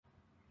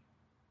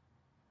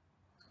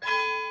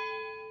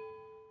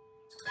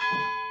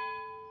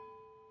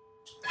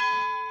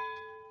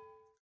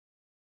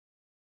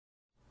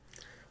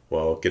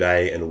Well,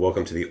 g'day and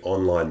welcome to the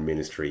online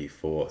ministry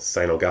for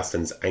St.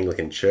 Augustine's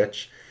Anglican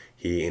Church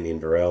here in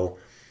Inverell.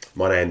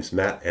 My name's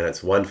Matt and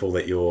it's wonderful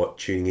that you're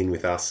tuning in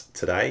with us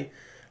today.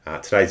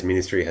 Today's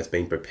ministry has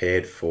been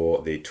prepared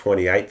for the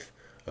 28th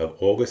of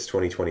August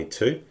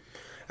 2022.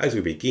 As we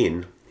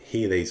begin,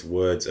 hear these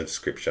words of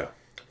Scripture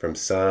from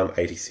Psalm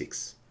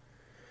 86.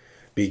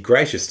 Be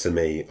gracious to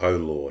me, O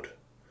Lord,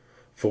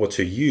 for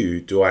to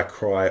you do I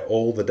cry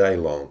all the day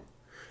long.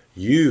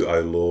 You, O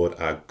Lord,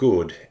 are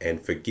good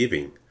and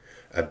forgiving,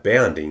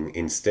 abounding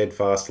in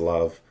steadfast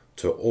love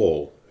to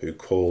all who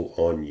call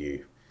on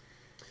you.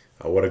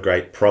 What a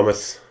great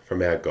promise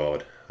from our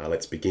God.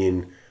 Let's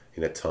begin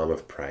in a time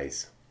of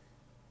praise.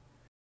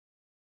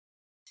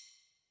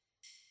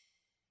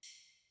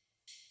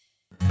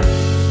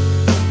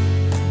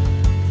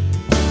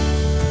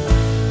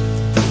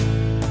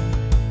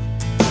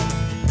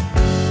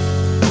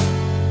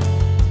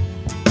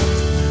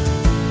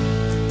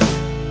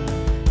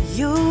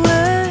 Your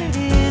word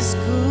is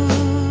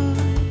good,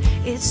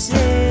 it's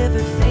ever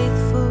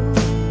faithful,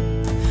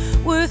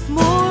 worth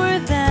more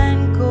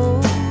than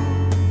gold,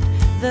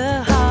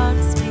 the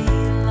heart's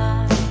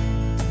delight.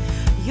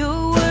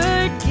 Your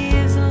word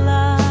gives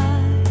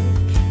life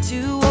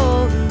to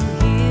all who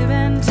hear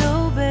and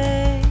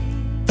obey.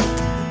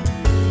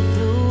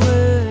 Your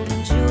word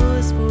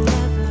endures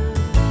forever.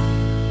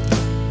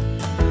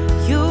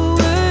 Your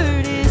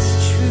word is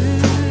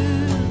true,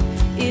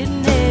 it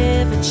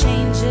never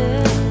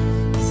changes.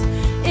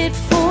 It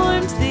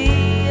formed the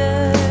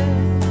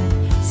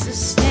earth,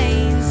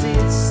 sustains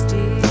it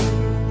still.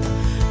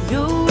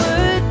 Your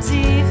word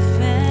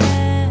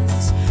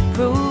defends,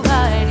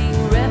 providing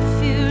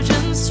refuge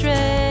and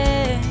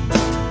strength.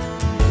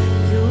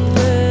 Your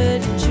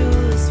word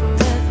endures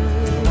forever.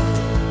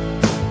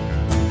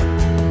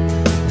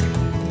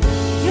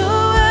 Your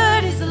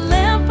word is a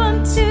lamp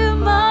unto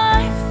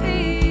my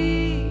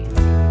feet.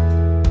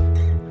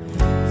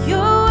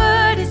 Your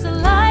word is a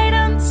light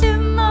unto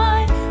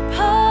my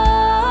path.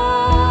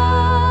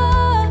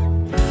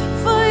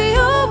 For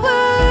your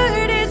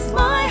word is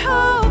my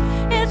hope,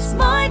 it's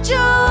my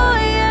joy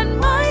and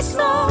my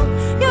song.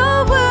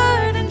 Your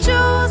word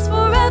endures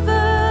forever.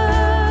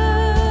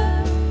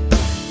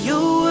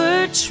 Your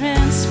word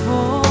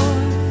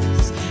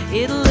transforms,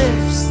 it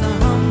lifts the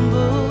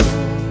humble,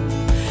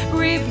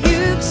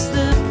 rebukes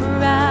the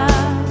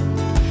proud,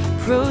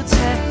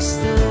 protects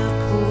the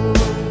poor.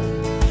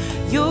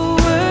 Your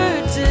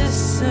word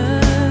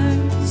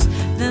discerns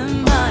the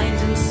mind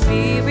and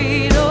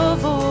spirit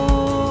of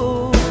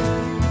all.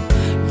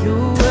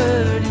 Your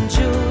word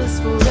endures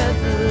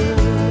forever.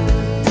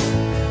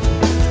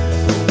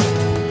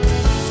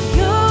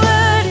 Your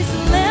word is a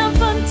lamp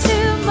unto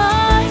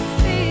my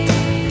feet.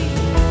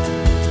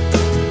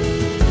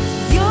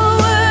 Your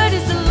word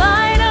is a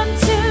light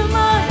unto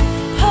my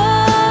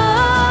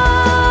path.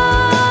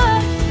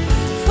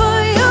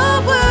 For your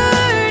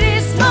word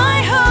is my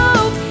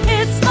hope,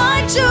 it's my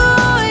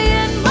joy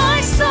and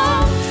my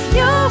song.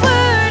 Your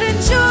word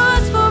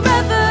endures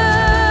forever.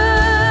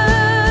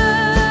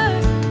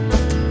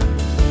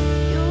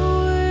 Your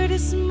word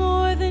is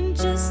more than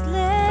just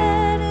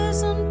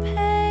letters on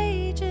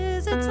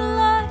pages. It's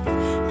life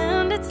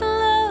and it's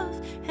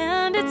love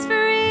and it's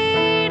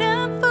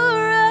freedom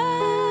for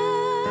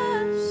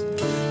us.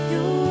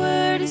 Your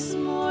word is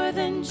more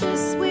than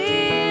just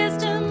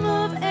wisdom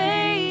of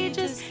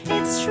ages.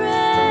 Its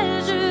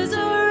treasures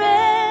are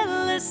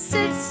endless.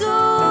 It's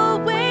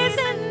always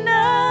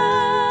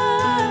enough.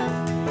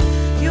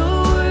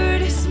 Your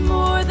word is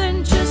more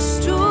than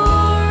just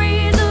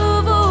stories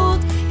of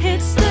old.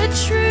 It's the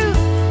truth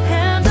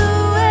and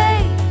the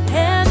way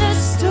and the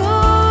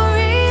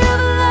story of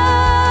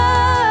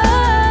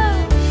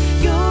love.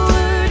 Your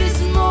word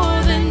is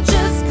more than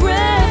just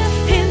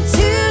breath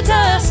into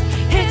dust.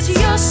 It's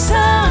your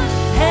Son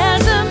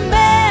as a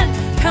man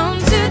come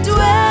to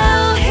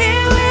dwell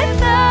here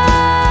with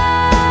us.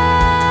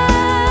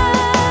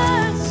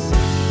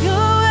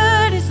 Your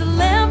word is a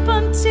lamp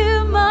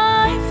unto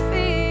my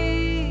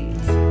feet.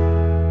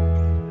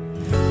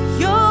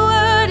 Your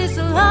word is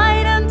a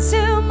light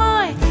unto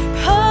my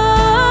path.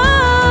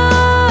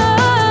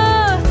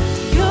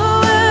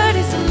 Your word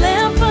is a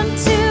lamp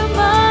unto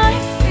my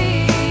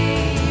feet.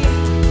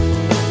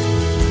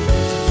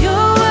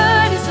 Your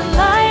word is a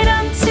light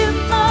unto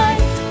my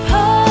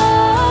path.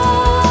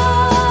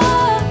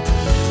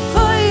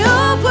 For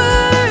your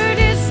word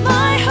is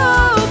my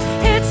hope,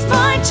 it's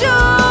my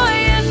joy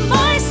and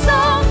my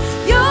song.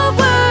 Your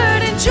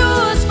word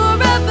endures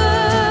forever.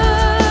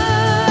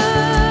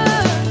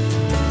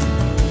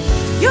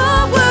 Your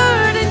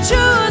word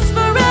endures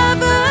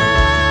forever.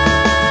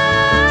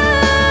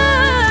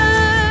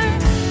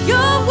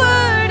 Your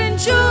word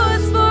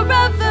endures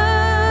forever.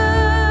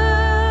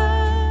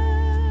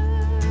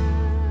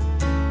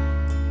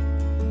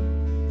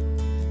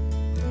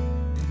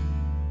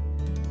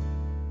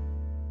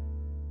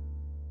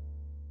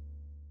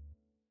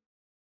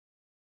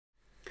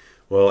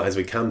 Well, as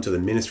we come to the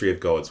ministry of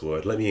God's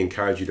Word, let me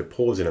encourage you to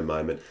pause in a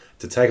moment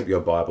to take up your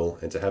Bible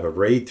and to have a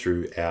read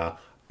through our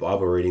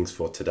Bible readings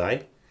for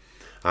today.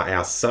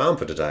 Our psalm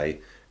for today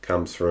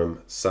comes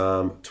from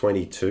Psalm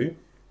 22,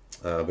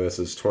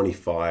 verses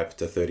 25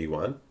 to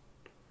 31.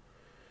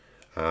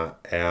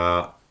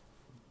 Our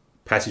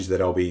passage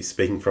that I'll be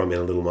speaking from in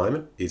a little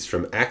moment is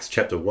from Acts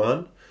chapter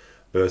 1,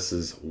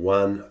 verses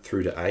 1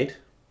 through to 8.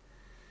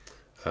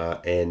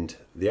 And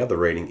the other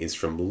reading is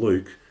from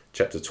Luke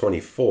chapter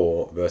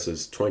 24,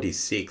 verses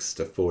 26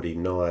 to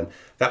 49.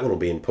 That one will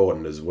be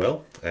important as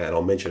well, and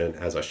I'll mention it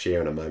as I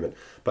share in a moment.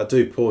 But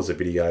do pause the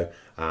video,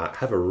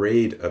 have a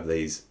read of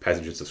these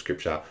passages of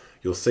Scripture.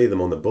 You'll see them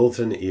on the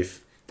bulletin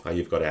if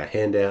you've got our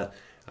handout,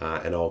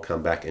 and I'll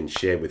come back and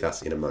share with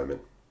us in a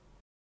moment.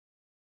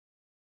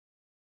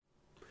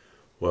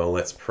 Well,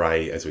 let's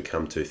pray as we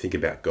come to think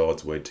about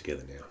God's Word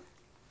together now.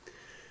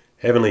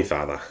 Heavenly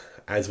Father,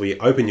 as we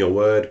open your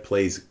Word,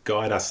 please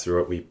guide us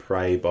through it, we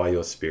pray, by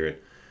your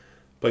Spirit.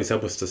 Please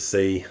help us to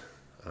see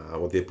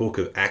what the book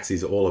of Acts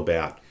is all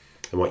about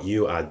and what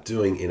you are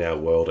doing in our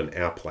world and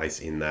our place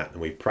in that.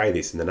 And we pray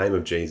this in the name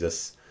of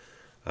Jesus.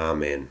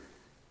 Amen.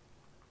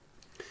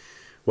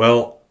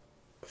 Well,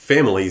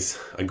 families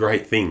are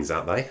great things,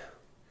 aren't they?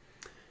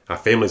 Our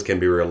families can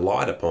be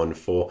relied upon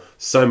for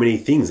so many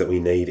things that we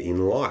need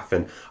in life.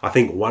 And I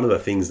think one of the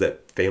things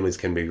that families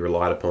can be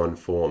relied upon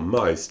for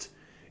most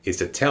is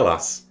to tell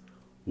us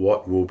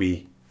what will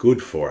be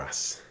good for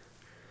us.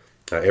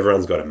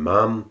 Everyone's got a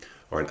mum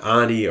or an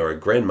auntie or a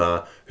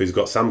grandma who's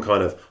got some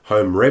kind of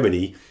home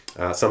remedy,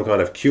 some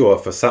kind of cure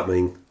for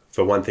something,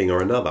 for one thing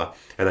or another.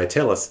 And they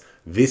tell us,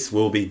 this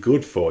will be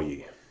good for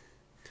you.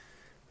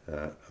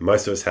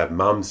 Most of us have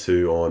mums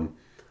who on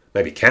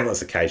maybe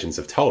countless occasions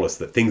have told us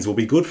that things will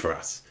be good for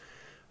us.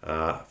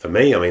 For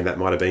me, that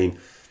might have been,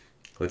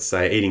 let's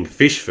say, eating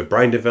fish for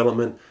brain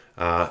development,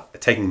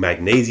 taking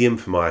magnesium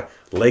for my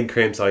leg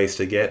cramps I used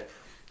to get,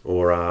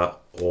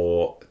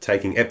 or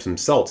taking Epsom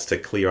salts to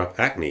clear up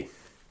acne.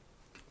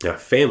 Now,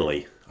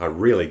 family are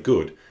really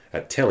good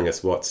at telling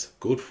us what's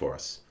good for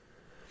us.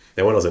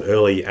 Now, when I was an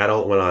early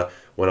adult, when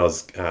I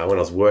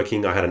was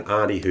working, I had an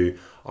auntie who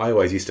I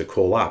always used to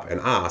call up and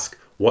ask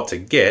what to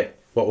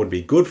get, what would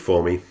be good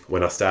for me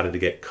when I started to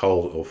get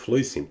cold or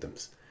flu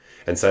symptoms.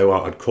 And so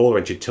I'd call her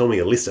and she'd tell me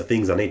a list of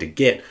things I need to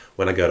get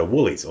when I go to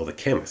Woolies or the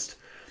chemist.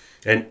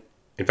 And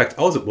in fact,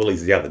 I was at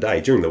Woolies the other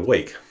day during the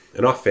week,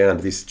 and I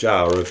found this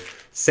jar of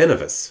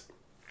Cenovus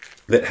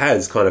that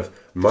has kind of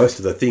most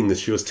of the things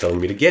she was telling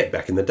me to get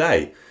back in the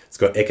day. It's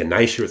got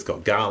echinacea, it's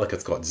got garlic,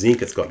 it's got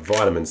zinc, it's got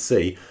vitamin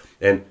C,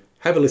 and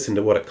have a listen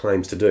to what it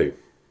claims to do.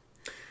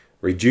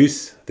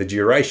 Reduce the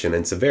duration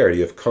and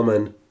severity of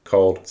common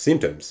cold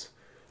symptoms,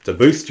 to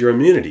boost your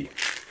immunity.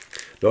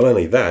 Not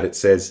only that, it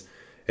says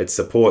it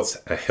supports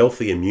a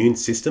healthy immune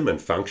system and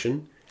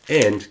function,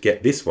 and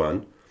get this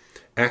one,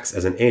 acts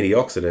as an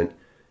antioxidant,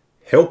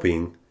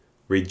 helping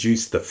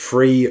reduce the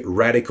free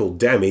radical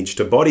damage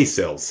to body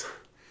cells.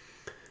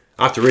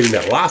 After reading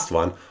that last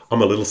one,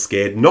 I'm a little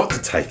scared not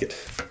to take it.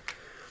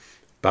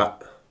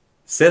 But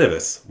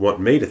Cenovus want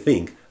me to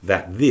think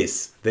that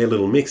this, their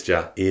little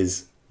mixture,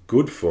 is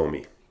good for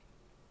me.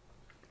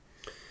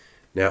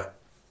 Now,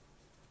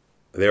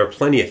 there are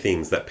plenty of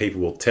things that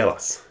people will tell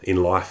us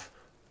in life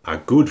are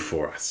good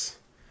for us.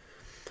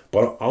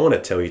 But I want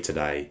to tell you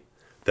today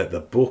that the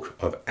book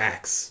of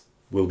Acts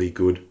will be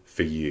good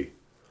for you.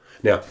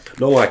 Now,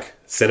 not like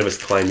Cenovus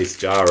claim this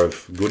jar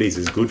of goodies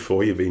is good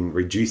for you in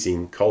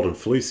reducing cold and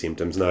flu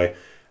symptoms. No,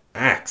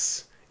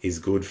 Acts is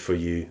good for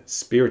you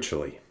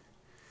spiritually.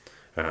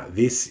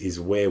 This is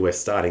where we're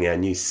starting our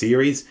new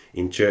series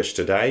in church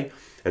today.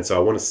 And so I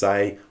want to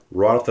say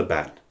right off the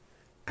bat,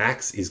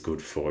 Acts is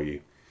good for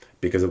you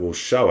because it will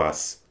show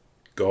us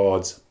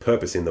God's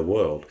purpose in the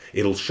world.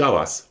 It'll show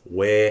us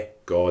where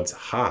God's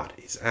heart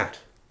is at.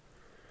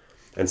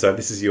 And so if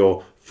this is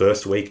your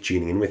first week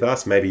tuning in with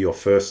us, maybe the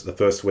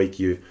first week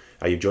you've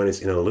joined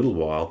us in a little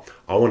while,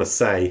 I want to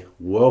say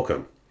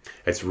welcome.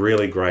 It's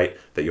really great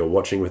that you're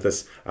watching with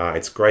us.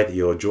 It's great that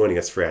you're joining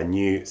us for our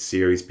new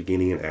series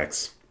beginning in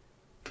Acts.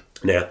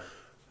 Now,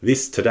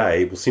 this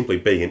today will simply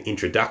be an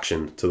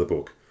introduction to the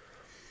book.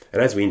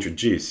 And as we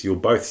introduce, you'll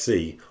both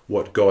see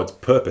what God's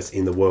purpose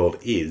in the world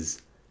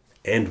is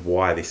and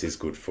why this is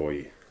good for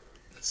you.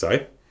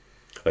 So,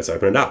 let's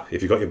open it up.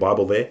 If you've got your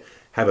Bible there,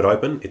 have it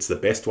open. It's the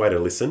best way to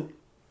listen.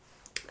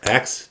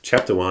 Acts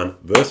chapter 1,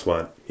 verse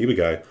 1. Here we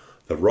go.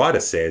 The writer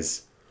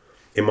says,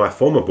 "In my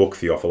former book,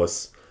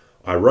 Theophilus,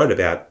 I wrote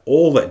about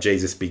all that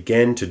Jesus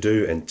began to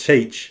do and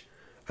teach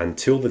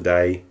until the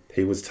day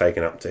he was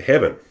taken up to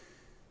heaven."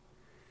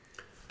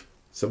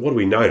 So what do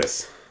we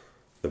notice?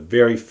 The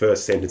very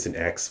first sentence in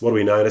Acts, what do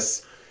we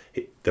notice?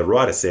 The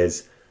writer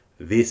says,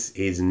 this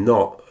is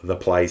not the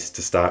place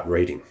to start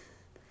reading.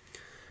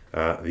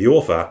 The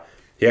author,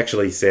 he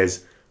actually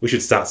says, we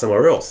should start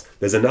somewhere else.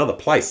 There's another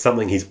place,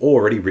 something he's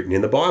already written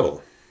in the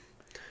Bible.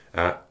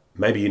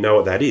 Maybe you know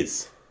what that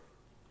is.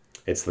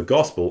 It's the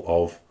Gospel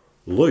of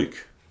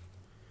Luke.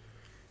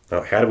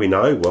 Now, how do we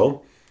know?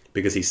 Well,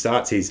 because he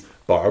starts his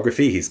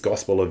biography, his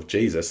Gospel of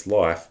Jesus'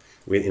 life,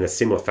 in a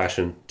similar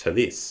fashion to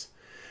this.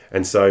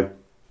 And so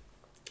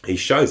he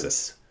shows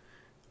us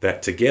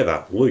that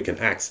together, Luke and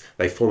Acts,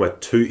 they form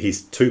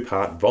his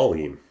two-part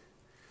volume.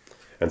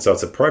 And so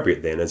it's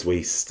appropriate then, as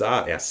we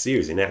start our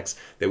series in Acts,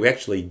 that we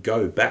actually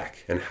go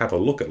back and have a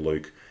look at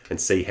Luke and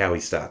see how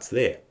he starts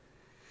there.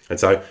 And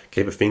so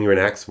keep a finger in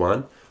Acts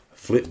 1,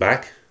 flip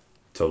back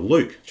to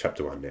Luke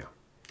chapter 1 now.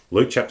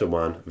 Luke chapter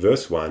 1,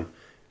 verse 1,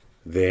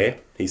 there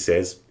he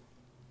says,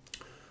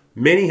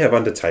 "Many have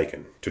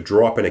undertaken to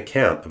draw up an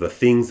account of the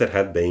things that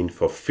have been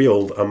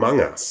fulfilled among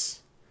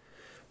us,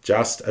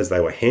 just as they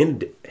were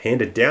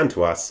handed down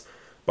to us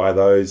by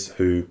those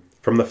who,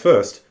 from the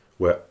first,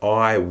 were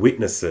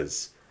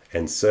eyewitnesses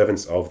and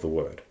servants of the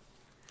word."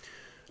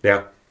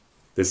 Now,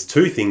 there's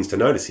two things to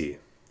notice here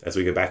as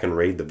we go back and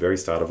read the very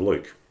start of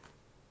Luke.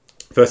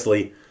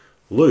 Firstly,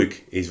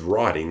 Luke is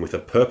writing with a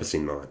purpose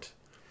in mind.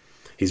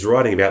 He's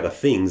writing about the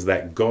things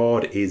that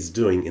God is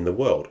doing in the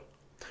world.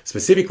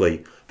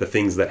 Specifically, the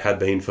things that have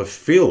been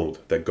fulfilled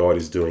that God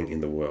is doing in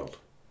the world.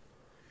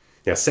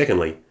 Now,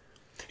 secondly,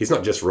 he's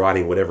not just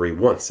writing whatever he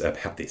wants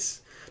about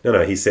this.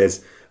 No, he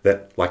says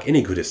that, like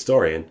any good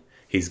historian,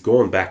 he's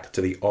gone back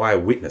to the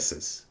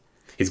eyewitnesses.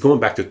 He's gone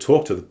back to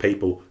talk to the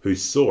people who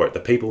saw it, the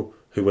people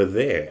who were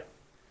there.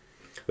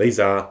 These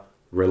are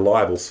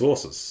reliable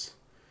sources.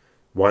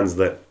 Ones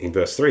that, in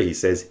verse 3, he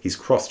says he's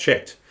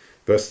cross-checked.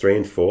 Verse 3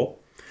 and 4,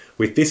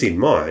 "With this in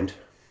mind,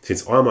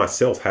 since I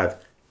myself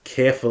have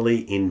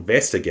carefully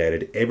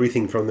investigated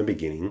everything from the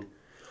beginning,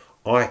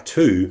 I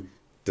too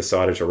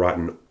decided to write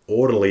an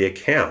orderly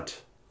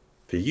account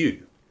for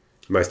you,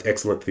 most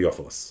excellent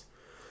Theophilus,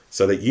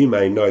 so that you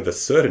may know the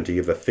certainty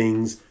of the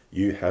things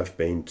you have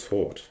been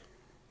taught."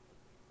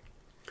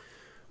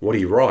 What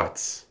he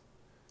writes,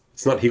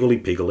 it's not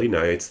higgledy-piggledy,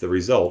 no, it's the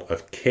result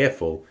of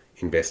careful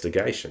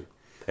investigation.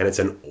 And it's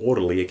an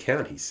orderly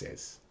account, he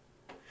says.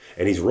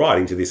 And he's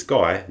writing to this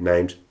guy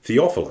named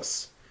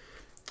Theophilus.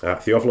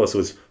 Theophilus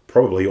was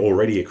probably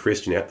already a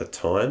Christian at the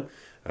time,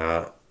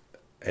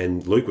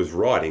 and Luke was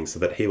writing so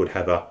that he would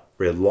have a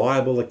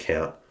reliable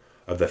account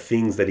of the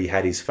things that he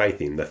had his faith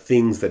in, the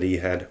things that he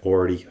had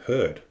already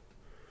heard.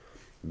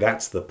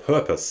 That's the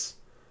purpose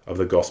of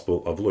the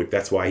Gospel of Luke.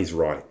 That's why he's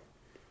writing.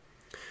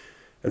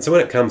 And so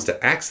when it comes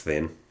to Acts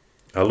then,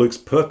 Luke's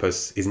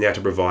purpose is now to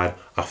provide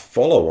a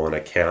follow-on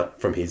account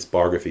from his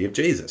biography of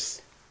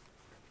Jesus.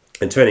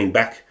 And turning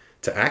back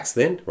to Acts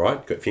then,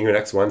 right, got finger in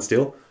Acts 1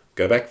 still,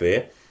 go back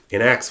there.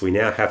 In Acts, we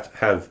now have to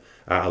have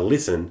a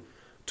listen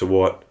to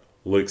what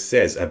Luke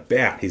says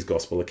about his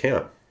gospel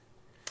account.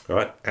 All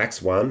right,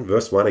 Acts 1,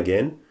 verse 1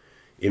 again.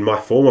 "In my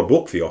former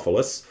book,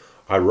 Theophilus,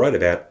 I wrote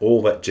about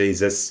all that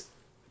Jesus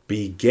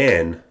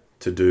began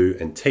to do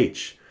and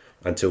teach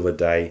until the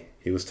day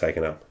he was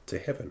taken up to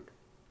heaven."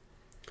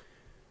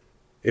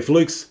 If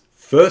Luke's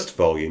first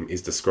volume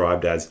is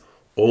described as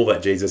all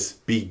that Jesus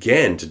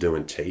began to do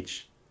and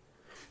teach,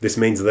 this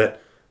means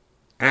that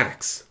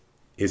Acts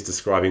is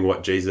describing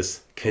what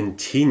Jesus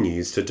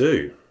continues to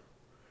do.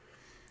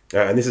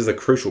 And this is a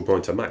crucial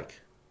point to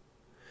make.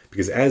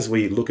 Because as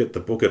we look at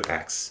the book of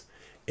Acts,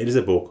 it is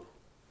a book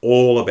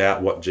all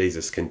about what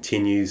Jesus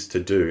continues to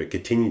do,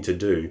 continued to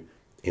do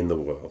in the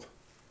world.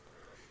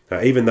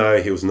 Now, even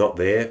though he was not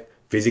there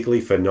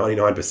physically for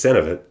 99%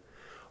 of it,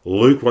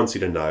 Luke wants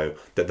you to know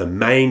that the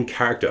main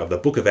character of the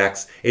book of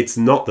Acts, it's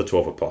not the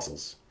 12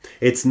 apostles.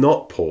 It's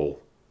not Paul.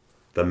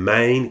 The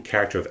main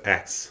character of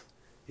Acts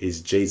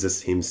is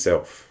Jesus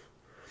himself.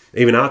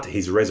 Even after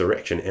his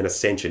resurrection and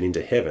ascension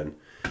into heaven,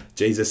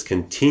 Jesus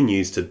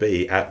continues to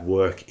be at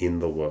work in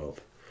the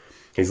world.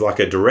 He's like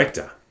a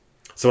director,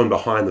 someone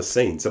behind the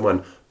scenes,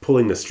 someone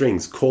pulling the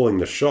strings, calling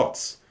the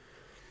shots,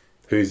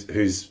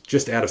 who's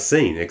just out of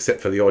scene except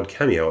for the odd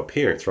cameo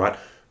appearance, right?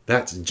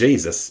 That's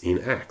Jesus in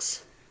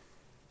Acts.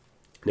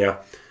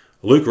 Now,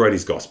 Luke wrote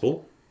his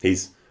gospel,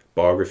 his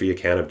biography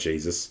account of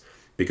Jesus,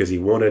 because he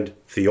wanted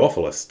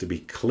Theophilus to be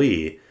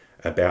clear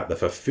about the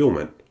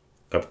fulfillment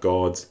of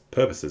God's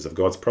purposes, of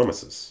God's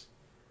promises.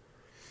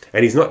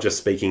 And he's not just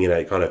speaking in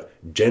a kind of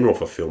general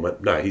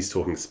fulfillment, no, he's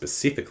talking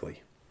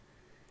specifically.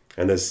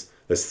 And there's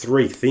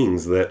three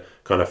things that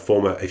kind of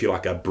form if you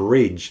like, a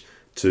bridge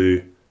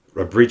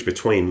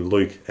between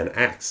Luke and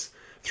Acts.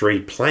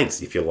 Three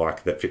planks, if you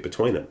like, that fit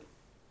between them.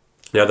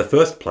 Now, the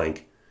first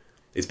plank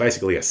is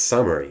basically a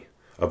summary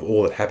of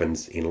all that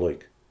happens in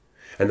Luke.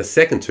 And the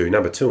second two,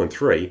 number 2 and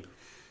 3,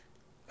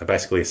 are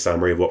basically a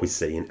summary of what we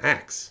see in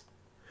Acts.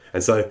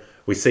 And so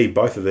we see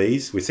both of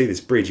these, we see this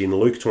bridge in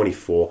Luke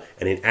 24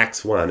 and in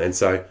Acts 1. And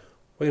so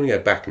we're going to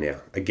go back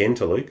now, again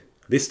to Luke,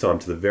 this time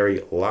to the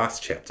very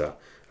last chapter,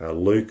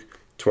 Luke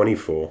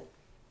 24,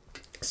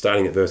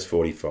 starting at verse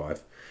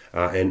 45.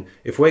 And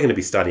if we're going to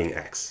be studying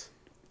Acts,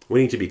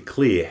 we need to be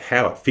clear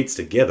how it fits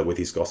together with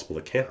his gospel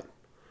account,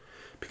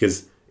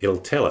 because it'll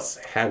tell us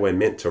how we're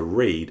meant to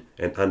read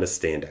and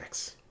understand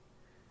Acts.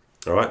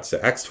 All right, so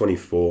Acts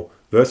 24,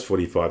 verse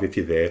 45, if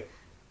you're there,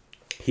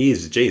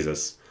 here's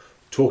Jesus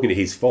talking to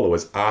his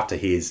followers after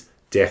his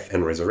death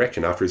and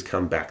resurrection, after he's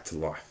come back to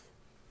life.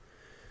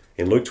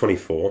 In Luke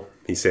 24,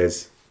 he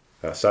says,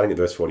 starting at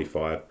verse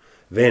 45,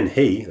 "Then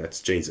he,"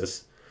 that's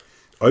Jesus,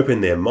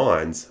 "opened their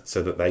minds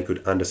so that they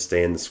could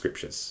understand the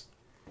scriptures.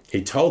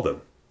 He told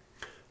them,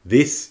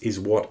 This is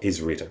what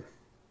is written.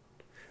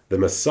 The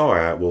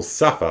Messiah will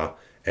suffer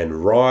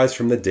and rise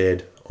from the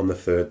dead on the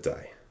third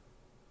day.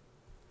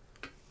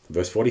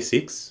 Verse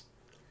 46,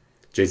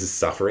 Jesus'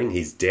 suffering,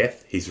 his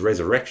death, his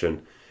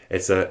resurrection,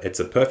 it's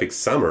a perfect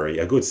summary,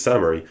 a good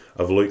summary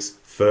of Luke's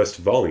first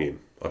volume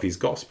of his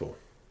gospel.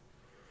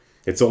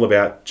 It's all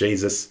about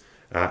Jesus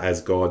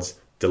as God's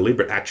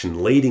deliberate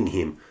action leading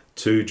him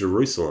to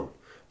Jerusalem,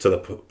 to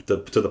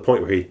the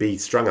point where he'd be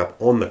strung up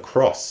on the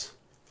cross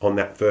on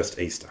that first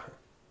Easter.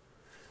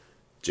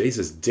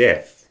 Jesus'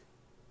 death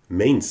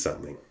means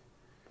something.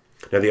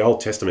 Now, the Old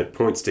Testament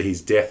points to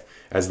his death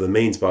as the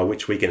means by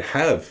which we can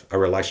have a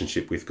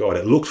relationship with God.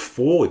 It looks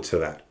forward to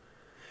that.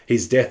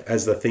 His death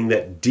as the thing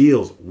that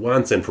deals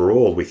once and for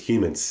all with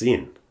human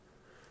sin,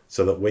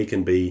 so that we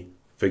can be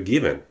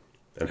forgiven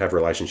and have a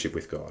relationship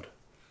with God.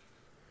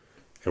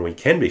 And we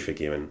can be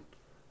forgiven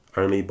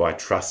only by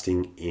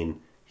trusting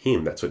in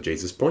him. That's what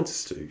Jesus points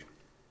us to.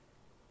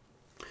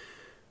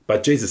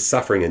 But Jesus'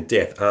 suffering and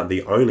death aren't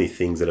the only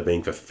things that are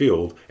being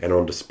fulfilled and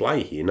on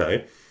display here.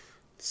 No,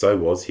 so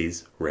was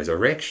his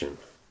resurrection.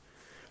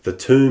 The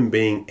tomb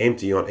being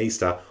empty on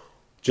Easter,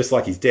 just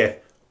like his death,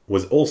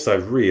 was also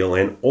real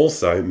and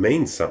also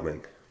means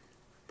something.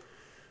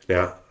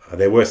 Now,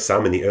 there were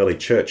some in the early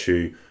church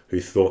who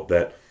thought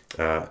that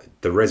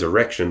the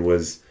resurrection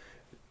was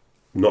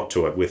not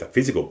with a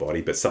physical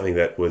body, but something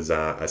that was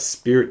a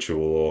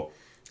spiritual or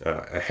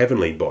a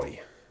heavenly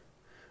body.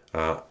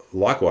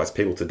 Likewise,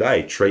 people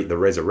today treat the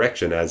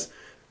resurrection as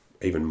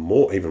even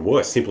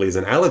worse, simply as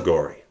an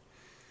allegory.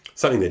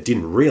 Something that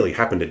didn't really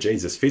happen to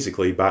Jesus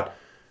physically, but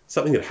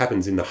something that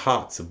happens in the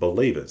hearts of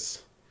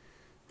believers.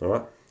 All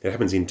right? It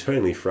happens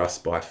internally for us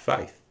by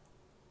faith.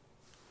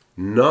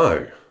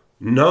 No.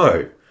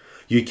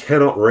 You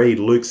cannot read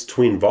Luke's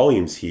twin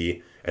volumes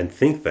here and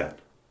think that.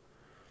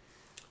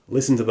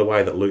 Listen to the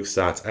way that Luke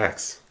starts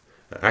Acts.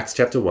 Acts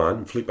chapter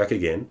 1, flip back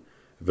again,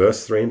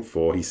 verse 3 and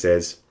 4, he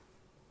says,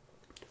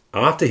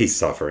 after his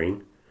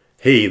suffering,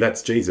 he,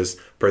 that's Jesus,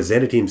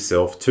 presented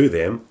himself to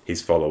them,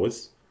 his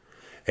followers,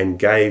 and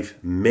gave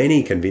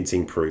many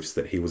convincing proofs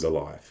that he was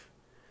alive.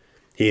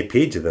 He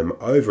appeared to them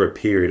over a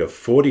period of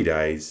 40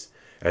 days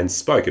and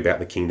spoke about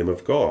the kingdom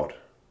of God.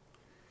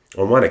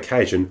 On one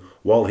occasion,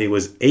 while he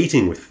was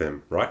eating with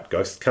them, right?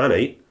 Ghosts can't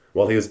eat.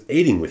 While he was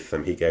eating with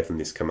them, he gave them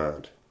this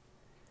command.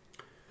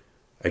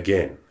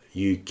 Again,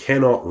 you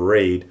cannot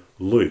read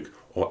Luke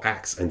or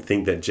Acts and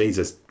think that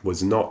Jesus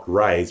was not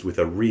raised with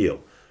a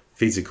real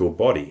physical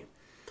body.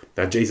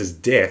 Now, Jesus'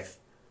 death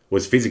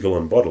was physical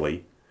and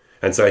bodily,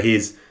 and so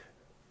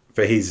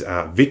for his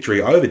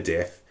victory over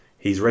death,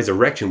 his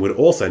resurrection would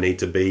also need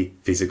to be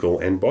physical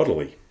and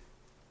bodily.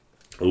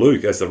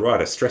 Luke, as the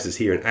writer, stresses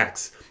here in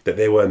Acts that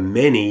there were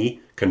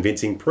many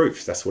convincing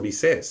proofs. That's what he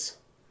says.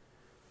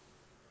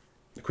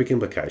 A quick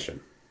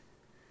implication.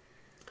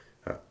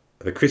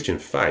 The Christian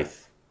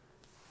faith,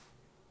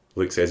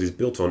 Luke says, is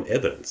built on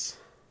evidence.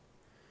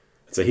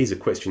 So here's a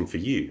question for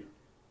you.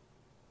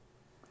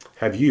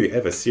 Have you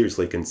ever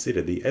seriously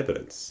considered the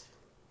evidence?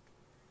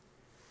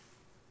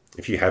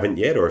 If you haven't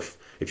yet, or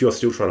if you're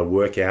still trying to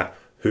work out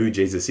who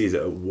Jesus is,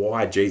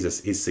 why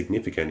Jesus is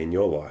significant in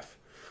your life.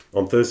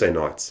 On Thursday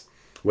nights,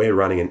 we're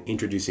running an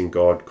Introducing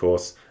God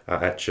course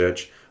at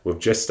church. We've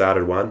just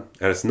started one,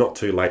 and it's not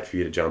too late for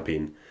you to jump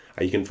in.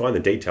 You can find the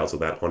details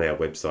of that on our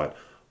website.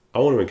 I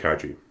want to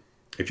encourage you.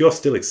 If you're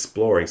still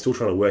exploring, still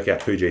trying to work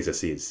out who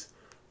Jesus is,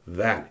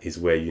 that is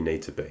where you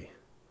need to be.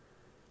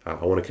 I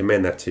want to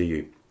commend that to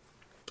you.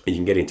 You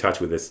can get in touch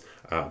with us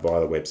via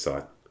the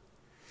website.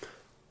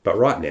 But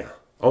right now,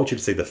 I want you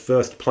to see the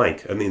first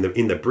plank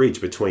in the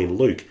bridge between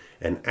Luke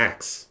and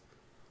Acts.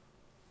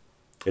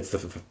 It's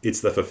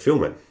the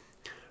fulfillment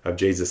of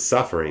Jesus'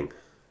 suffering,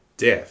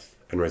 death,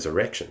 and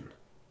resurrection.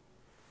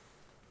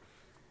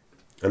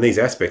 And these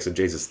aspects of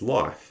Jesus'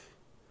 life,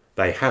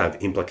 they have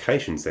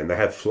implications then. They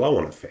have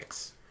flow-on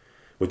effects,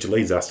 which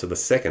leads us to the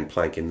second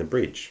plank in the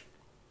bridge.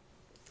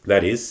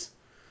 That is,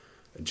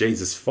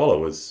 Jesus'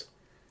 followers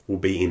will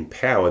be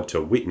empowered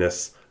to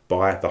witness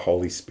by the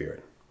Holy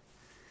Spirit.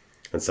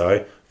 And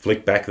so,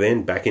 flick back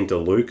into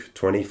Luke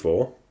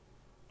 24.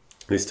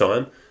 This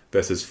time,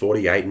 verses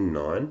 48 and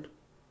 9.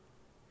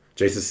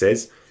 Jesus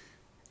says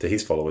to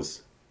his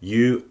followers,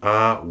 "You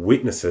are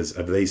witnesses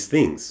of these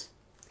things."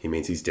 He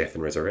means his death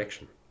and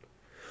resurrection.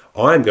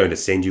 "I am going to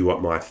send you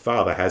what my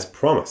Father has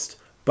promised,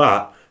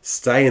 but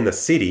stay in the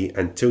city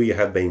until you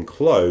have been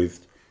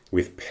clothed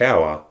with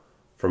power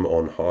from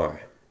on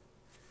high."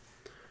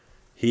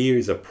 Here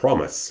is a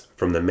promise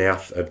from the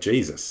mouth of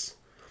Jesus.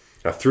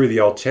 Now, through the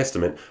Old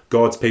Testament,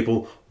 God's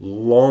people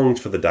longed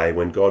for the day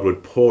when God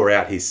would pour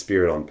out his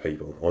Spirit on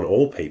people, on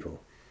all people.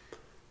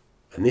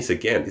 And this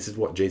is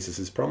what Jesus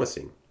is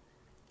promising.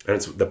 And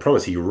it's the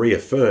promise he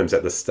reaffirms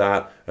at the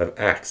start of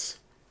Acts.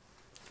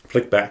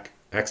 Flick back,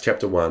 Acts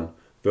chapter 1,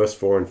 verse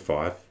 4 and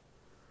 5.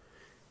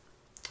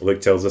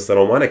 Luke tells us that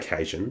on one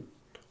occasion,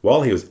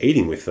 while he was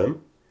eating with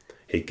them,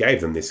 he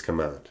gave them this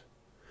command.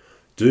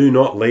 "Do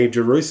not leave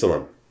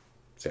Jerusalem."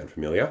 Sound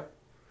familiar?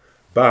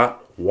 "But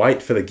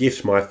wait for the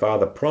gift my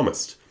Father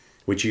promised,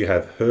 which you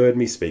have heard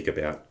me speak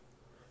about.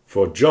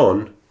 For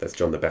John," that's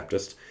John the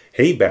Baptist,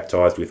 "he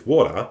baptized with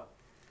water,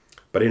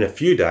 but in a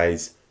few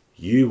days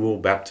you will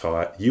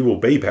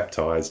be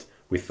baptized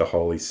with the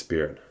Holy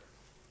Spirit."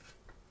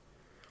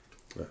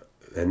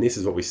 And this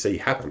is what we see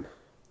happen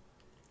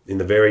in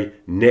the very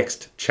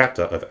next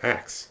chapter of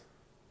Acts.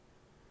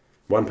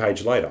 One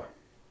page later,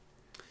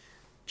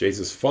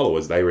 Jesus'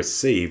 followers, they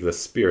receive the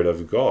Spirit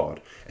of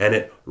God, and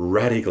it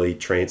radically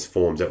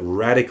transforms, it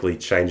radically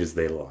changes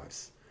their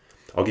lives.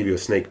 I'll give you a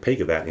sneak peek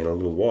of that in a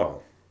little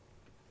while.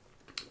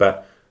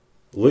 But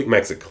Luke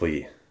makes it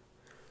clear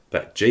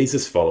that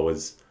Jesus'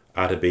 followers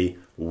are to be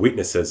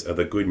witnesses of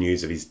the good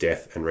news of his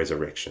death and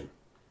resurrection.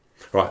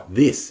 Right,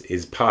 this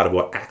is part of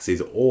what Acts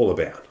is all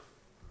about.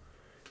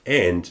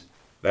 And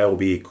they will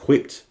be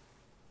equipped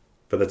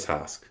for the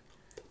task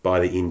by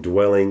the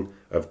indwelling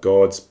of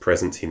God's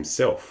presence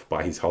himself,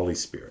 by his Holy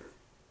Spirit.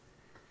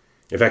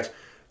 In fact,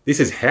 this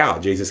is how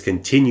Jesus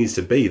continues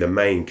to be the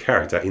main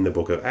character in the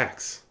book of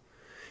Acts.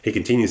 He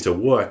continues to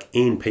work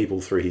in people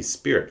through his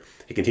Spirit.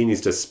 He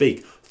continues to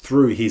speak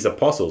through his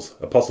apostles.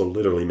 Apostle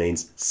literally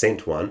means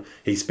sent one.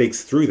 He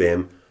speaks through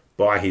them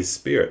by his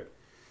Spirit.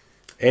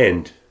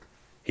 And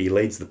he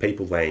leads the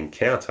people they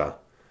encounter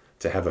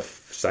to have a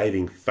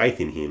saving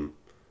faith in him,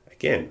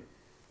 again,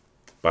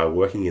 by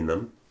working in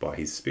them by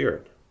his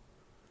Spirit.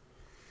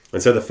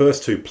 And so the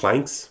first two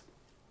planks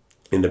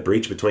in the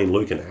bridge between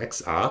Luke and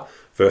Acts are,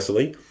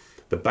 firstly,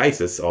 the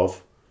basis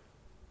of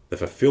the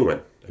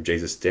fulfillment of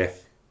Jesus'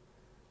 death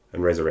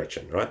and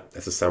resurrection, right?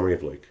 That's a summary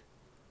of Luke.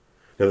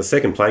 Now the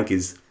second plank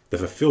is the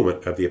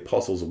fulfillment of the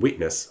apostles'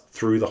 witness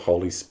through the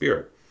Holy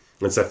Spirit.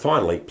 And so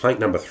finally, plank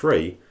number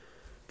 3,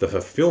 the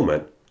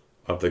fulfillment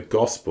of the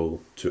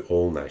gospel to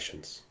all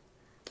nations.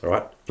 All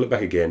right, flip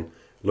back again,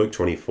 Luke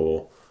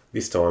 24,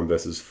 this time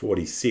verses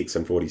 46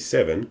 and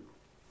 47.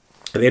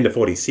 At the end of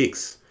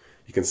 46,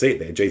 you can see it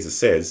there. Jesus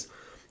says,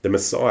 "The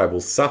Messiah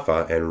will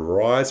suffer and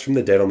rise from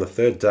the dead on the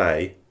third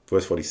day,"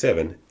 verse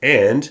 47,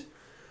 "and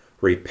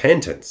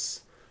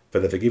repentance for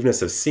the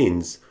forgiveness of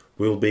sins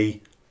will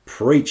be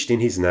preached in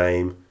his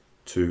name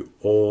to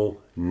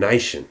all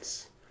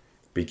nations,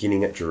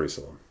 beginning at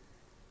Jerusalem."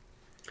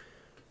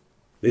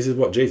 This is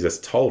what Jesus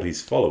told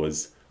his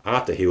followers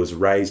after he was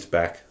raised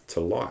back to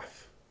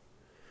life.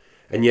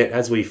 And yet,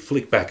 as we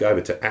flick back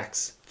over to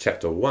Acts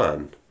chapter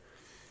 1,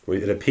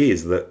 it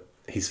appears that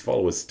his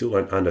followers still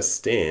don't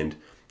understand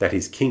that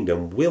his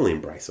kingdom will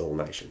embrace all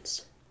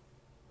nations.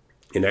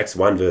 In Acts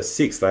 1 verse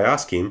 6, they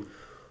ask him,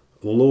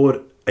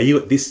 "Lord, are you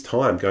at this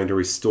time going to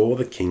restore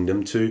the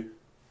kingdom to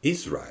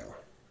Israel?"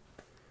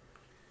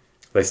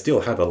 They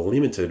still have a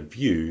limited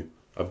view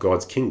of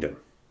God's kingdom.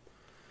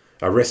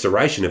 A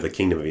restoration of the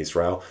kingdom of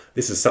Israel,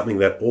 this is something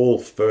that all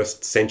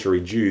first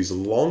century Jews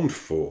longed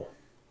for.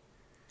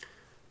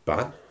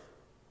 But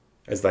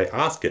as they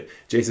ask it,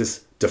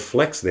 Jesus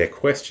deflects their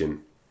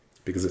question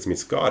because it's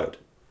misguided.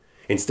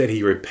 Instead,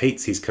 he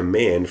repeats his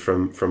command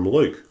from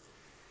Luke,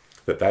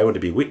 that they were to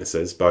be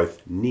witnesses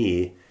both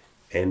near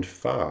and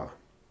far.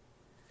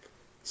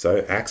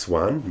 So Acts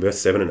 1, verse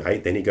 7 and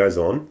 8, then he goes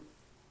on.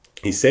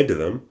 He said to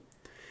them,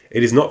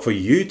 "It is not for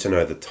you to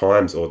know the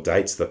times or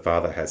dates the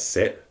Father has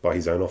set by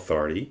his own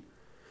authority,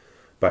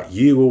 but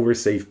you will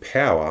receive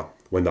power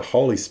when the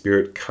Holy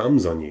Spirit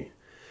comes on you,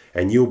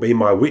 and you'll be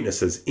my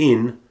witnesses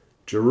in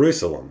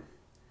Jerusalem,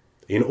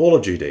 in all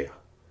of Judea,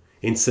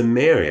 in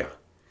Samaria,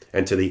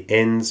 and to the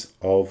ends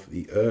of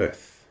the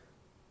earth."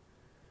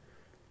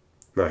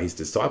 Now, his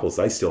disciples,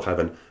 they still have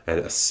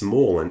a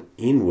small and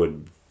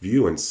inward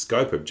view and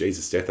scope of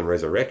Jesus' death and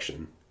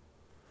resurrection.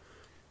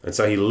 And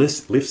so he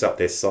lifts up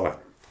their sight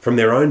from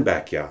their own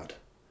backyard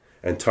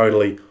and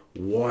totally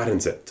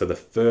widens it to the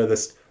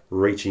furthest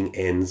reaching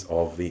ends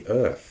of the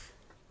earth.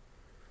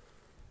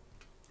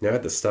 Now,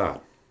 at the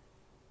start,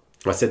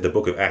 I said the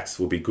book of Acts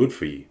will be good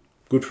for you,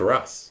 good for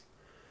us,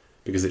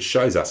 because it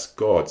shows us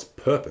God's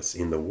purpose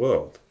in the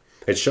world.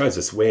 It shows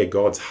us where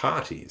God's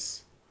heart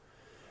is.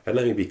 And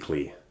let me be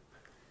clear.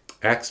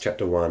 Acts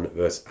chapter 1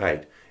 verse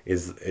 8,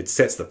 it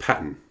sets the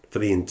pattern for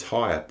the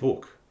entire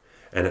book,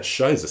 and it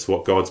shows us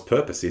what God's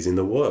purpose is in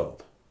the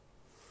world.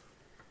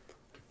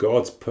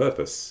 God's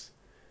purpose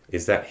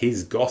is that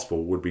his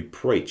gospel would be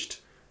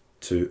preached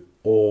to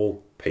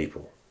all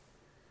people,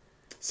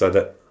 so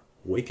that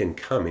we can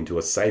come into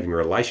a saving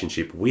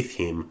relationship with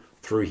him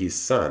through his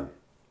Son,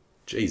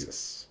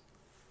 Jesus.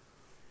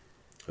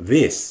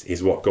 This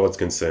is what God's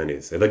concern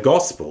is. The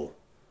gospel.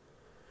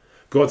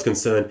 God's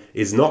concern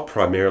is not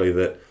primarily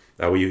that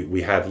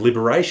we have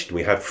liberation,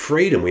 we have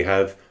freedom, we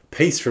have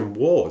peace from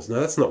wars. No,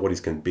 that's not what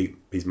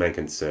his main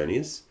concern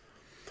is.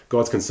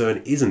 God's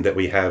concern isn't that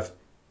we have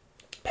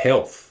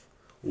health,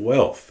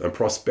 wealth, and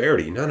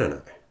prosperity.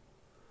 No.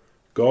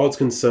 God's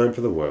concern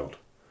for the world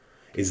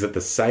is that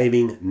the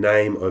saving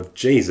name of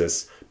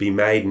Jesus be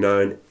made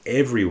known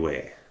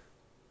everywhere,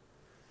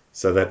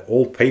 so that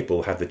all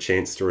people have the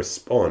chance to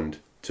respond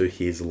to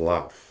his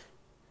love.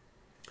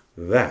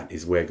 That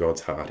is where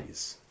God's heart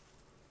is.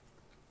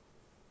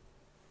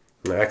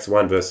 Now, Acts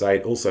 1 verse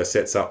 8 also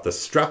sets up the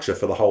structure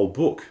for the whole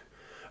book.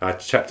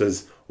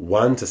 Chapters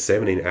 1 to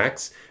 7 in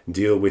Acts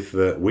deal with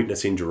the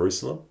witness in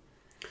Jerusalem.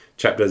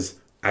 Chapters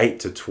 8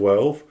 to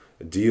 12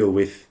 deal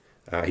with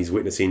his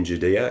witness in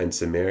Judea and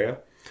Samaria.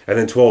 And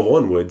then 12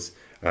 onwards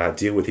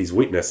deal with his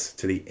witness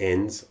to the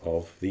ends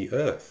of the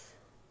earth.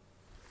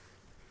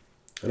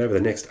 And over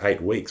the next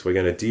 8 weeks, we're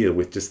going to deal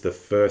with just the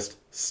first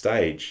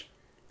stage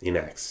in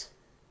Acts.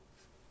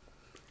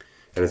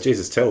 And as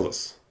Jesus tells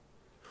us,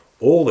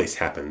 all this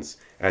happens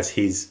as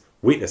his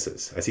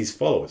witnesses, as his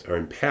followers are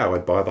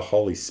empowered by the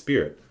Holy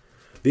Spirit.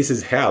 This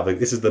is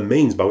the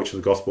means by which the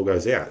gospel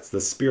goes out. It's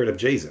the Spirit of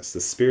Jesus, the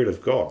Spirit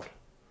of God.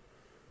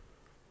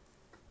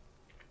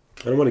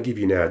 And I want to give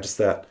you now just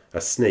a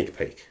sneak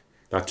peek.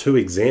 Now, 2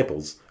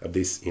 examples of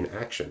this in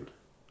action.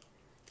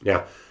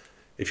 Now,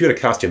 if you were to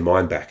cast your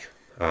mind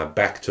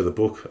back to the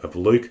book of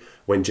Luke,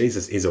 when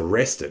Jesus is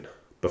arrested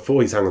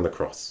before he's hung on the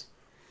cross,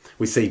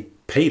 we see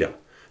Peter,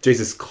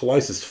 Jesus'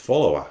 closest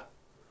follower.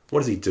 What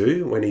does he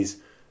do when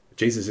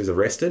Jesus is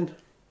arrested?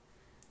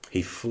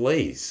 He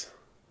flees.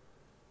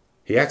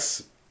 He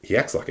acts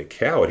like a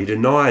coward. He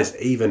denies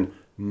even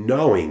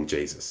knowing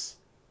Jesus.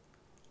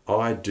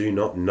 I do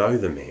not know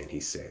the man, he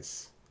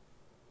says.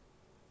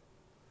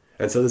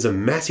 And so there's a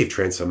massive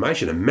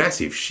transformation, a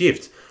massive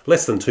shift.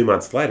 Less than 2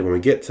 months later, when we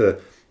get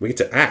to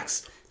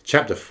Acts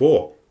chapter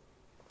 4,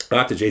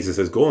 after Jesus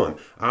has gone,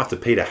 after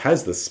Peter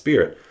has the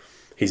Spirit,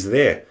 he's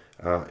there,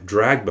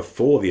 dragged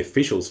before the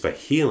officials for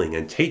healing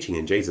and teaching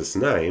in Jesus'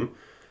 name,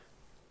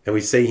 and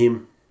we see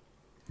him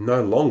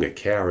no longer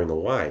cowering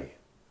away.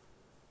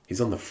 He's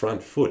on the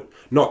front foot,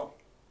 not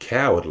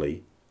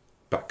cowardly,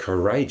 but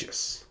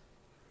courageous.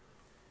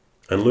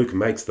 And Luke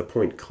makes the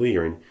point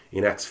clear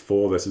in Acts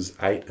 4 verses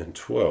 8 and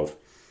 12.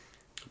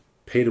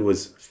 Peter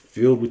was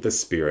filled with the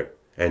Spirit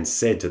and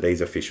said to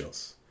these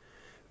officials,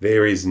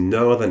 "There is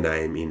no other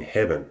name in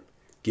heaven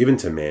given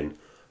to men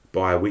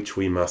by which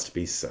we must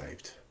be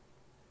saved."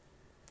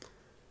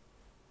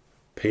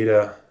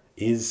 Peter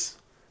is,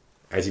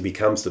 as he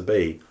becomes to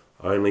be,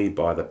 only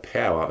by the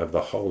power of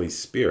the Holy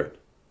Spirit.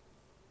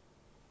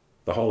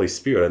 The Holy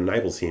Spirit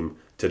enables him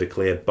to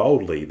declare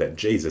boldly that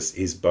Jesus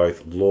is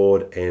both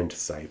Lord and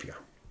Saviour.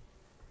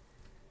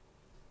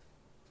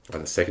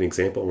 And the second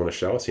example I want to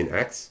show us in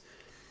Acts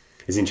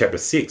is in chapter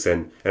 6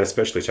 and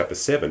especially chapter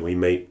 7. We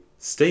meet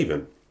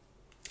Stephen,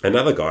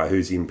 another guy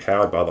who's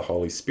empowered by the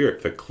Holy Spirit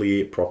for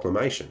clear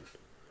proclamation.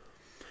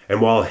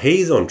 And while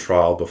he's on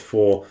trial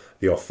before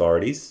the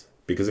authorities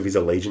because of his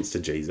allegiance to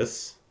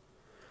Jesus,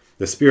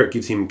 the Spirit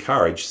gives him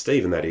courage,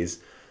 Stephen that is,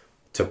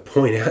 to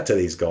point out to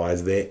these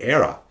guys their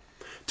error,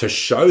 to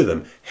show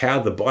them how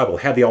the Bible,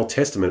 how the Old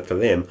Testament for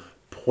them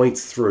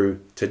points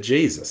through to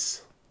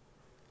Jesus.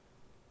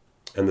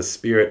 And the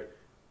Spirit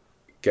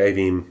gave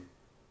him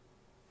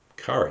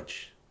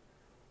courage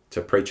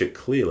to preach it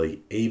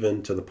clearly,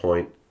 even to the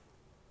point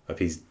of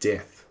his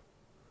death.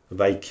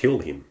 They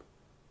killed him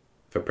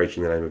for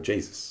preaching the name of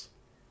Jesus.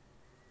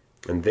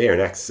 And there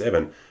in Acts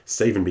 7,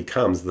 Stephen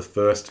becomes the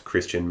first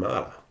Christian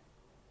martyr.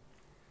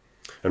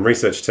 And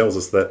research tells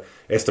us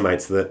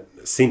estimates that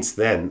since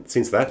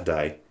that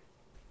day,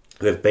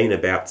 there have been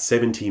about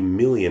 70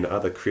 million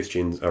other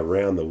Christians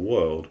around the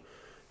world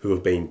who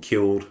have been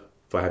killed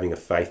for having a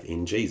faith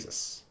in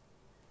Jesus.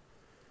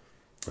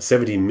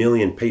 70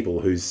 million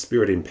people whose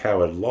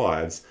Spirit-empowered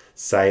lives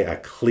say a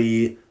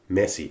clear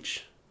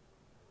message.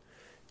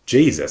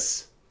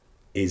 Jesus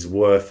is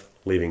worth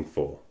living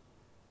for.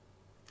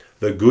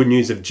 The good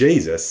news of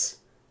Jesus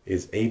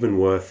is even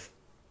worth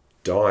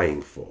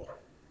dying for.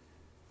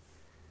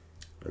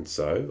 And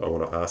so I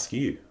want to ask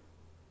you,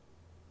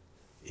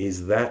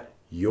 is that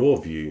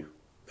your view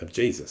of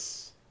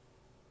Jesus?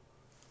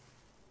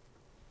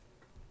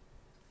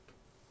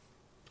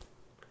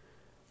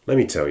 Let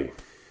me tell you,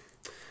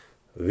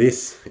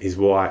 this is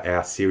why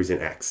our series in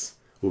Acts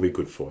will be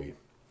good for you.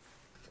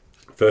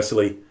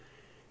 Firstly,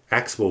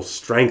 Acts will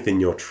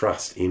strengthen your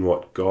trust in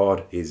what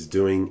God is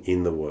doing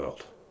in the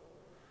world.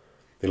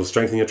 It'll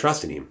strengthen your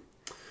trust in him.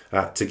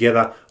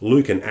 Together,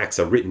 Luke and Acts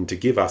are written to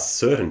give us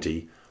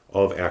certainty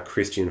of our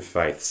Christian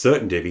faith,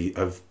 certainty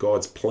of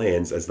God's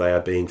plans as they are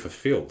being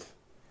fulfilled.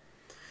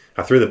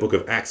 Through the book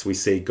of Acts, we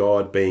see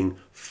God being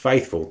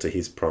faithful to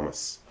his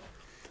promise,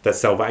 that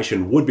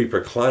salvation would be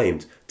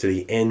proclaimed to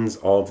the ends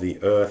of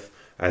the earth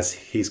as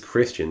his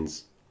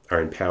Christians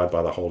are empowered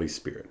by the Holy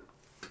Spirit.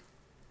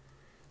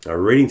 Now,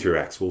 reading through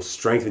Acts will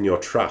strengthen your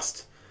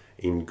trust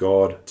in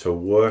God to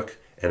work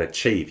and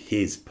achieve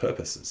his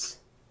purposes.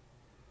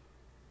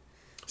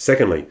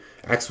 Secondly,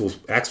 Acts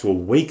will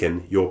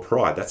weaken your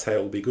pride. That's how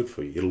it'll be good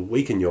for you. It'll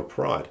weaken your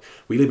pride.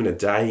 We live in a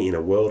day, in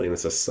a world, in a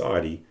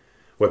society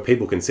where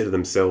people consider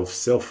themselves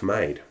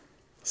self-made,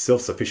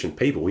 self-sufficient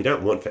people. We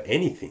don't want for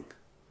anything.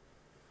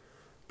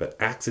 But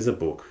Acts is a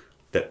book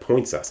that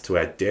points us to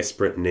our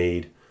desperate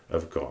need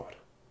of God,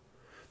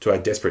 to our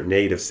desperate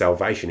need of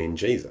salvation in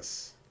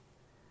Jesus,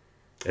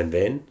 and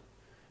then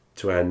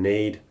to our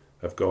need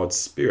of God's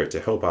Spirit to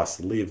help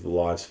us live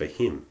lives for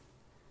him.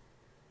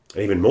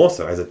 And even more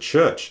so, as a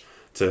church,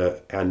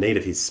 to our need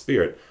of his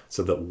Spirit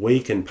so that we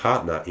can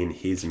partner in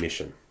his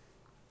mission.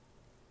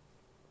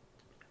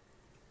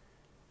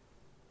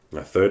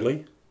 Now,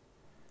 thirdly,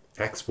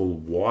 Acts will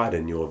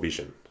widen your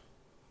vision.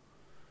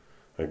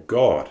 Now,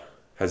 God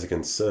has a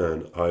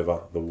concern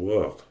over the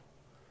world.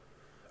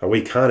 And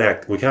we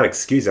can't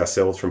excuse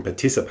ourselves from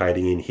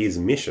participating in his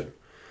mission.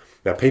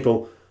 Now,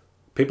 people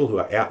who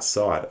are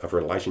outside of a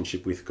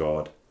relationship with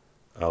God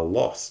are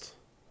lost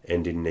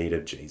and in need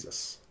of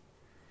Jesus.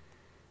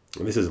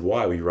 And this is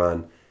why we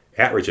run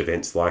outreach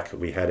events like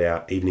we had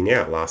our evening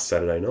out last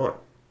Saturday night.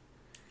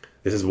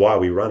 This is why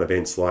we run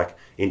events like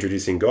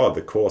Introducing God,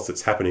 the course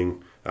that's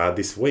happening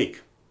this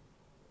week.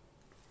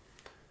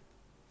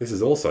 This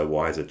is also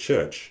why, as a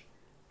church,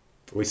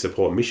 we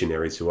support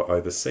missionaries who are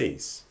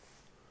overseas.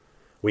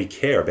 We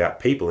care about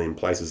people in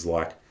places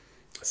like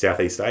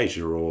Southeast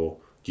Asia or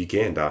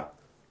Uganda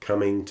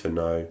coming to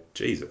know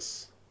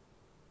Jesus.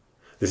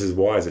 This is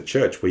why, as a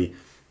church,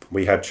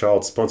 we have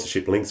child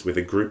sponsorship links with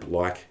a group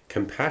like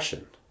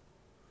Compassion.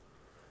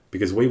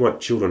 Because we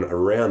want children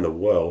around the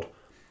world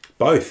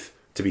both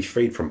to be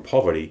freed from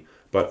poverty,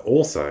 but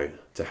also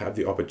to have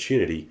the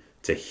opportunity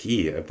to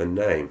hear of the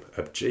name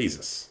of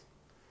Jesus.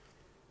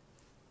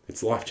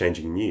 It's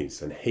life-changing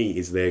news, and he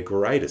is their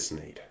greatest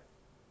need.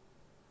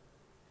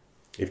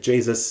 If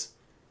Jesus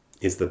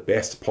is the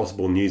best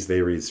possible news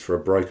there is for a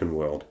broken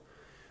world,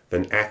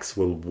 then Acts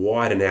will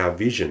widen our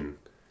vision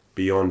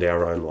beyond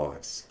our own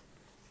lives.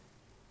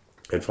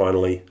 And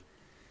finally,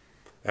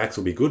 Acts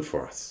will be good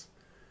for us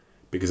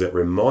because it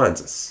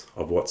reminds us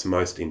of what's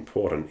most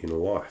important in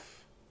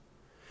life.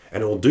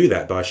 And it will do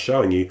that by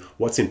showing you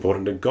what's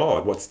important to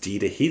God, what's dear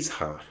to his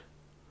heart.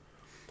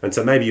 And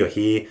so maybe you're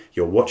here,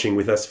 you're watching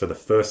with us for the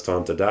first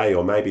time today,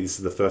 or maybe this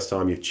is the first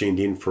time you've tuned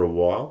in for a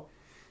while.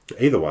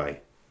 Either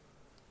way,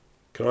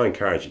 can I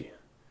encourage you,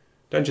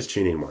 don't just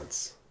tune in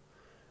once.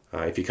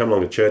 If you come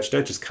along to church,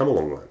 don't just come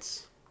along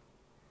once.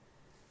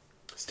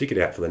 Stick it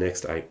out for the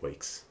next 8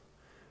 weeks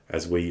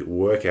as we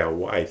work our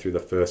way through the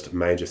first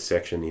major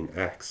section in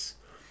Acts.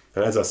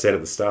 And as I said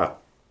at the start,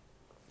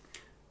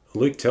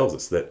 Luke tells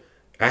us that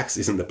Acts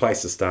isn't the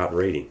place to start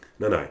reading.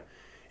 No.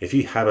 If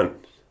you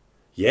haven't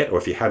yet, or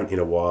if you haven't in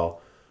a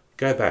while,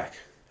 go back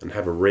and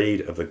have a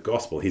read of the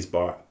gospel, his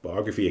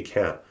biography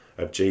account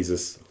of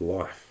Jesus'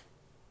 life.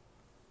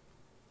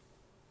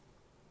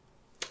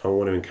 I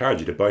want to encourage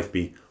you to both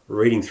be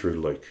reading through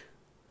Luke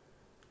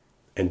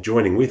and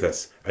joining with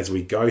us as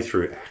we go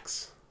through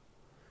Acts,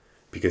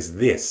 because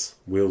this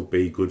will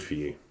be good for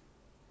you.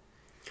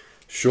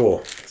 Sure,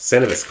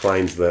 Cenovus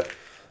claims that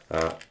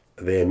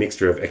their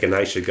mixture of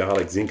echinacea,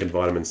 garlic, zinc and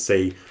vitamin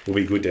C will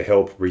be good to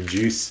help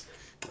reduce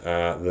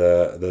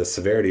the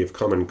severity of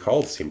common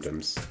cold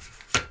symptoms.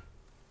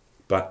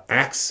 But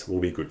Acts will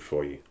be good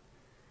for you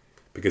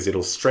because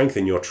it'll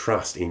strengthen your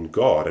trust in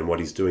God and what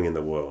he's doing in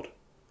the world.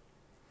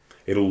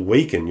 It'll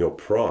weaken your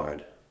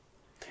pride.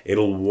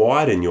 It'll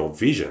widen your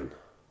vision.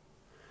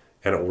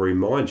 And it will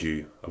remind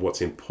you of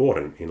what's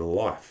important in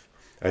life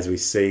as we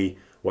see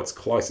what's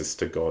closest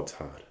to God's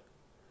heart.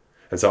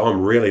 And so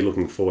I'm really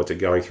looking forward to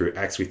going through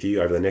Acts with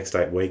you over the next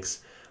 8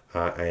 weeks.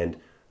 And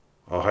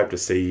I hope to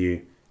see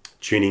you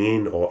tuning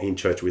in or in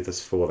church with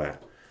us for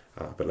that.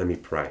 But let me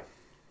pray.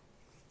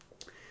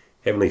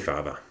 Heavenly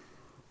Father,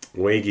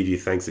 we give you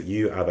thanks that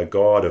you are the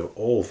God of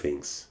all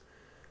things,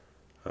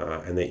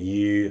 and that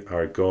you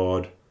are a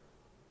God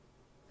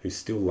who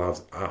still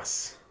loves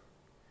us.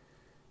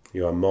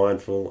 You are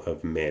mindful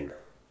of men.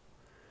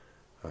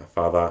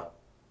 Father,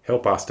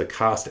 help us to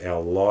cast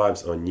our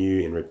lives on you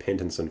in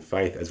repentance and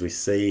faith as we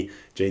see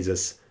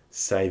Jesus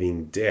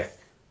saving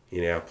death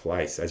in our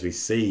place, as we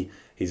see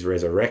his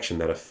resurrection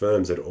that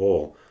affirms it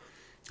all,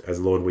 as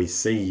Lord, we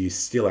see you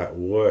still at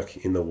work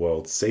in the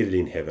world, seated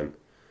in heaven.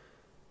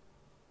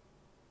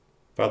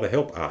 Father,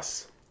 help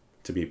us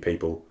to be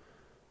people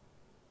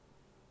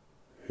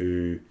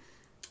whose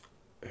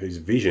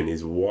vision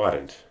is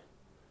widened,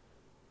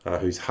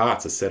 whose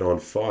hearts are set on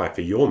fire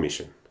for your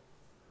mission,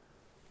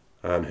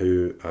 and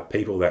who are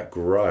people that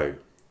grow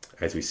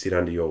as we sit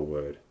under your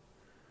word.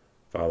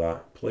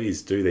 Father,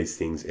 please do these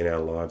things in our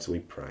lives, we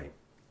pray.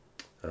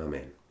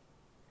 Amen.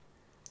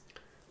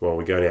 Well,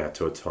 we go now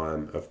to a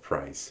time of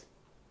praise.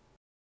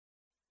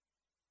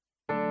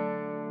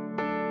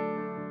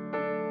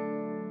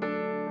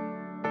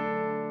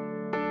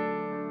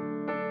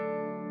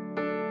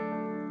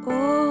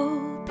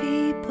 Oh,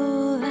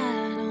 people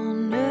that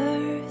on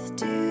earth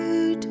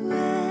do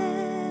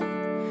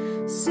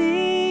dwell,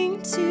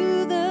 sing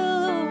to the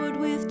Lord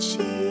with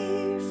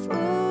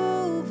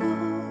cheerful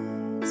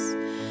voice.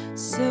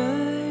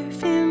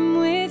 Serve him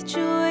with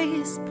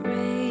joyous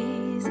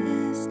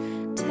praises.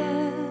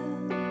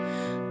 Tell,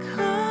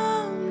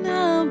 come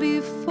now, be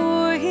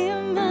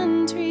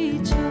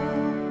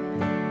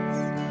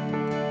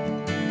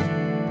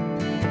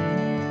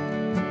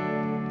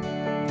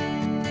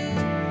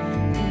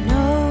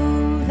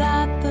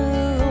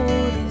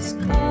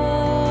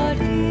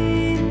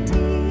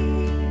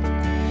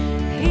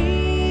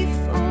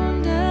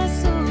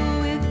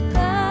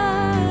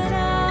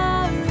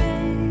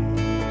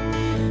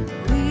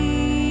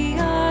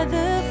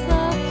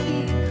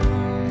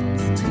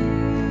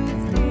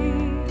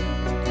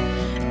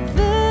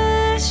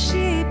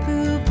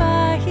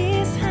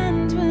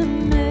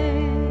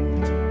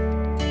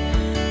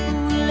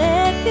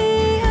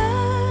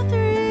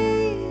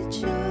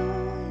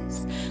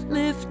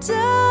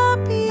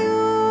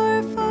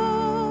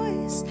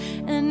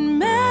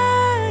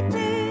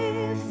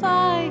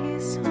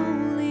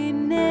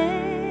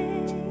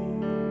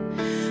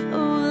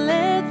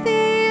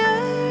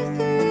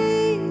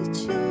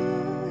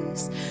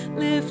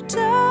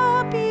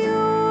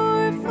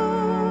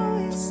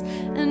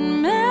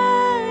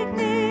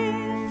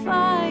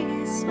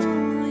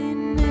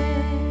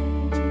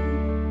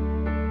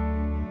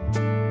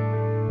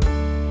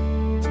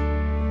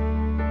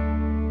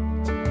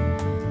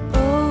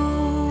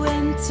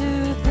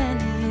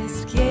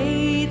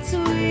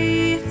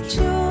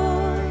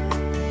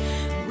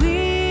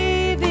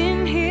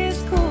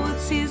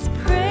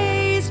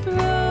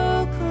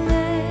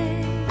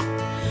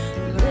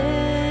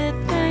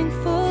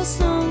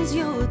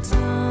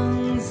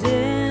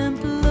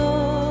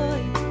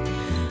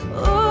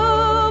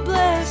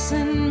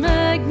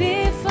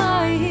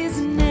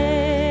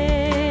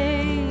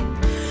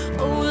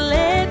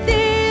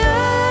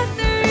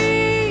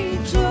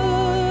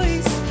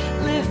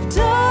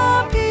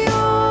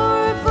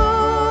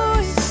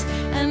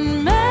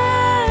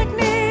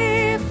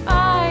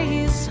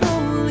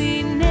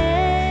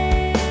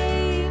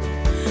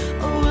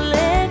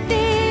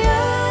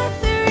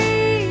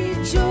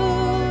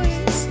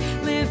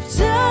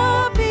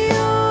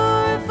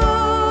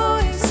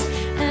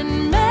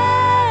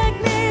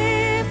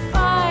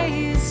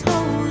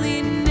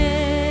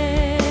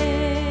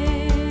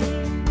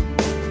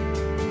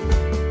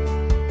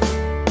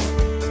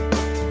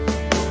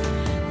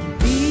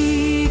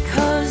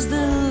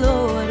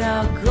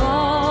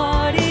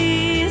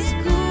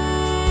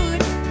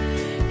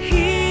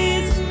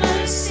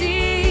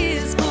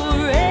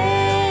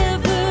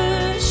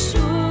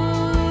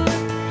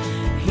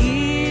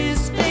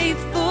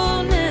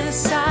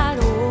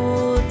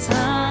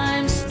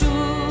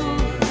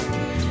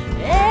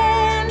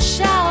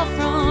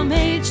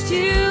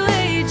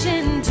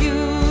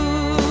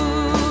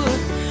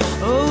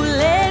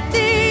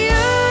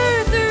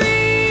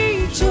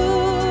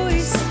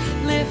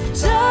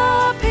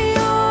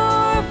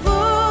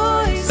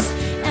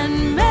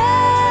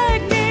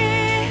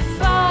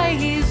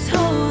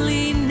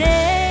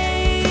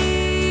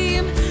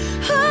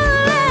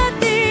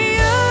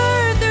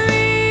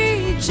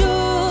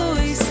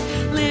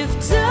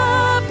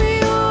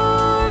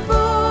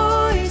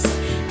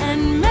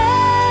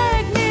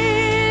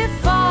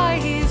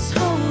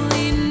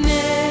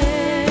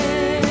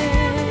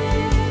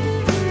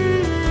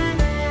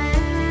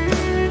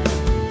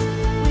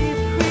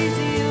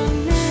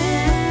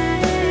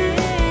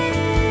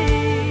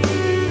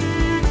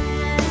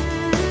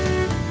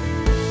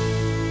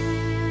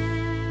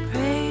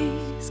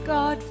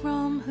God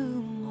from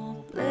whom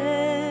all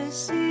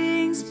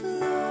blessings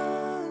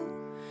flow.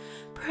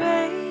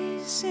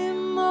 Praise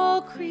him,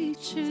 all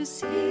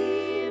creatures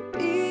here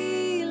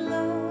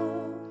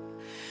below.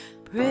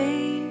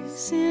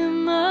 Praise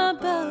him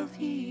above,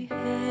 ye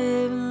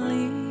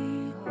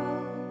heavenly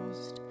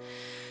host.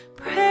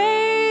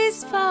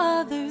 Praise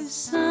Father,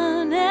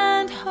 Son,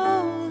 and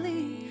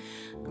Holy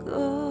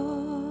Ghost.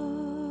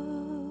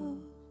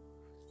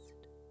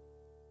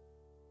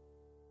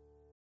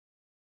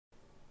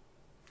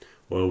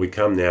 Well, we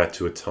come now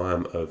to a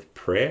time of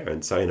prayer,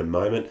 and so in a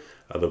moment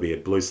there'll be a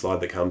blue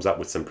slide that comes up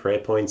with some prayer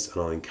points,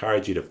 and I'll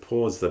encourage you to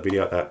pause the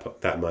video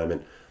at that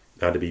moment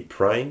to be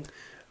praying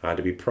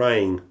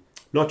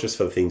not just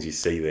for the things you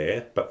see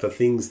there, but for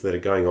things that are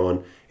going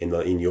on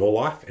in your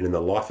life and in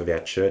the life of our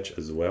church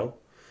as well.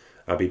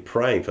 I'll be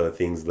praying for the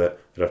things that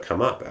have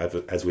come up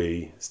as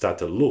we start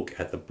to look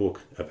at the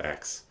book of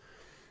Acts.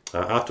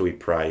 After we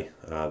pray,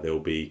 there will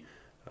be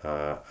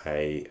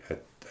a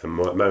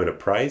moment of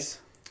praise,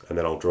 and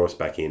then I'll draw us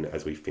back in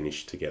as we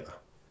finish together.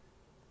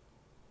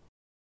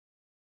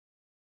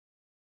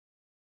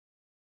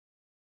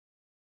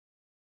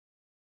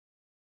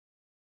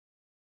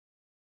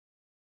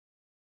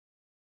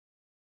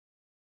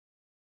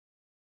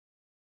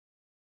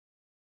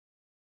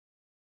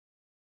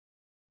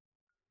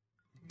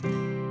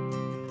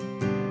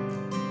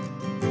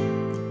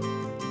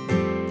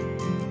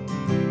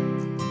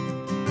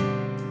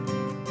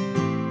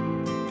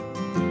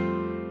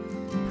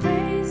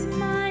 Praise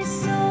my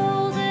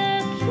soul,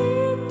 the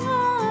King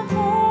of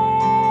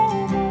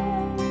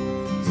heaven.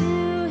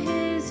 To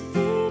his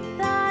feet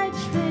thy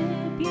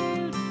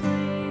tribute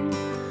bring.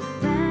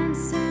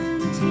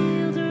 Ransomed,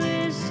 healed,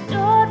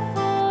 restored,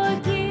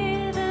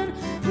 forgiven.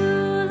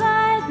 Who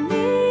like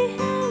me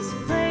his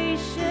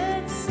praise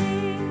should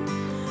sing?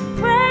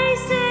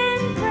 Praise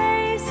him,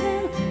 praise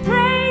him,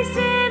 praise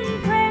him,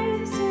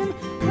 praise him.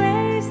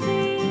 Praise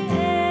the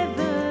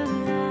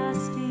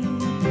everlasting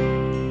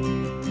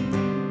King.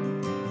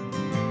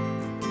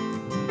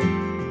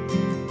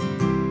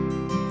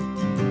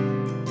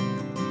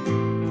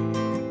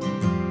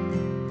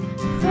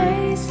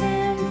 Praise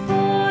him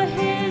for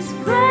his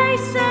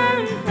grace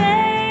and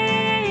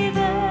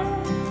favor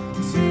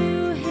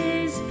to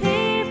his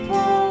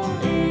people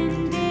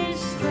in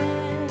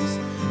distress.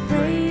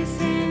 Praise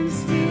him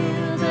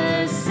still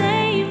the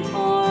same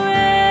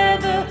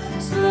forever,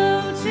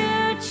 slow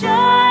to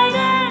chide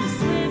and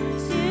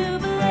swift to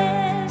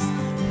bless.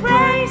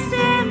 Praise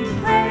him,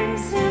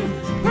 praise him,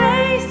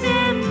 praise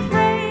him,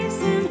 praise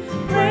him,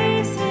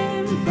 praise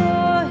him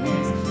for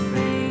his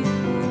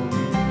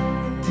faithfulness.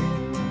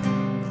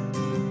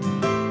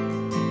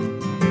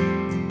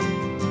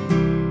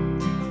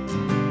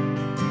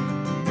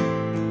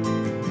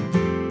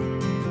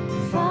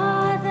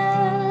 Father,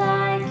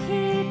 like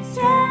he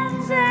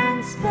tends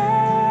and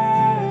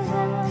spares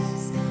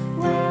us,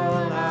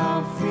 well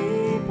our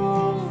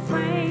feeble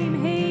frame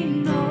he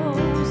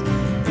knows.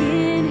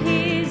 In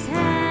his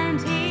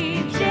hand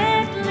he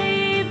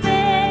gently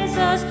bears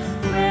us,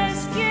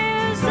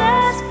 rescues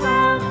us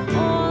from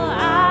all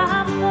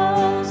our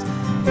foes.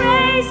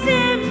 Praise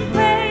him,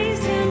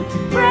 praise him,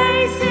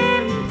 praise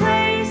him,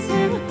 praise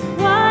him,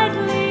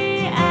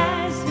 widely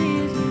as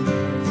his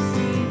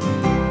mercy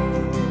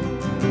flows.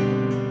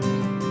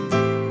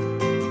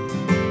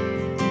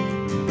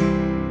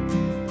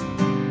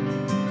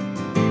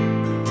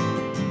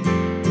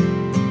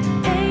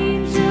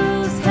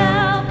 Angels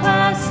help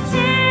us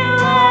to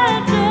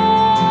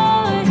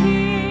adore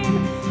him.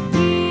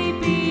 Ye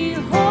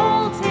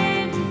behold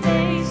him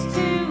face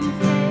to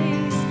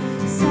face.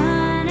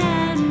 Sun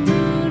and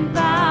moon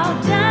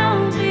bow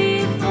down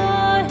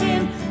before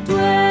him.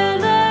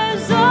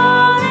 Dwellers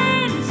all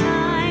in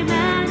time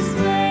and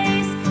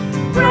space.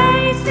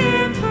 Praise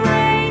him,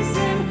 praise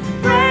him,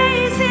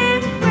 praise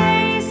him,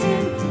 praise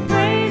him.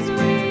 Praise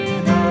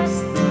with us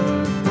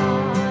the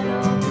God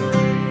of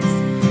grace.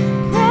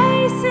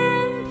 Praise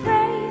him,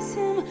 praise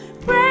him,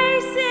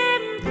 praise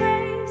him,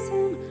 praise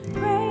him.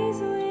 Praise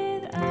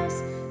with us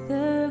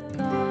the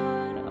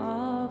God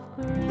of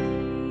grace.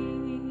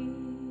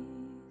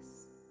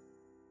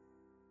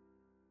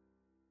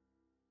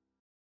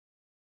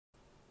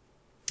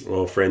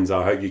 Well, friends,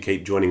 I hope you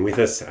keep joining with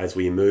us as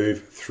we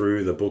move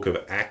through the book of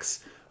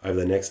Acts over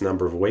the next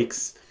number of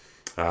weeks.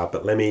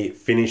 But let me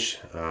finish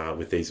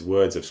with these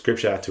words of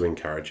scripture to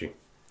encourage you.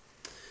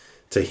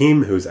 To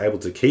him who is able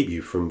to keep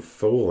you from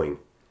falling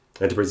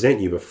and to present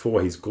you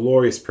before his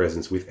glorious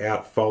presence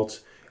without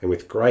fault and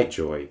with great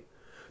joy,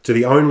 to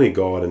the only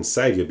God and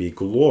Saviour be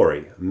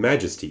glory,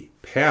 majesty,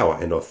 power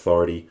and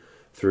authority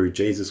through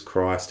Jesus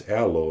Christ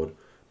our Lord,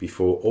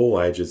 before all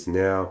ages,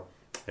 now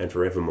and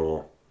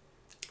forevermore.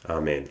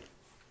 Amen.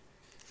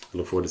 I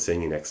look forward to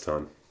seeing you next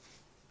time.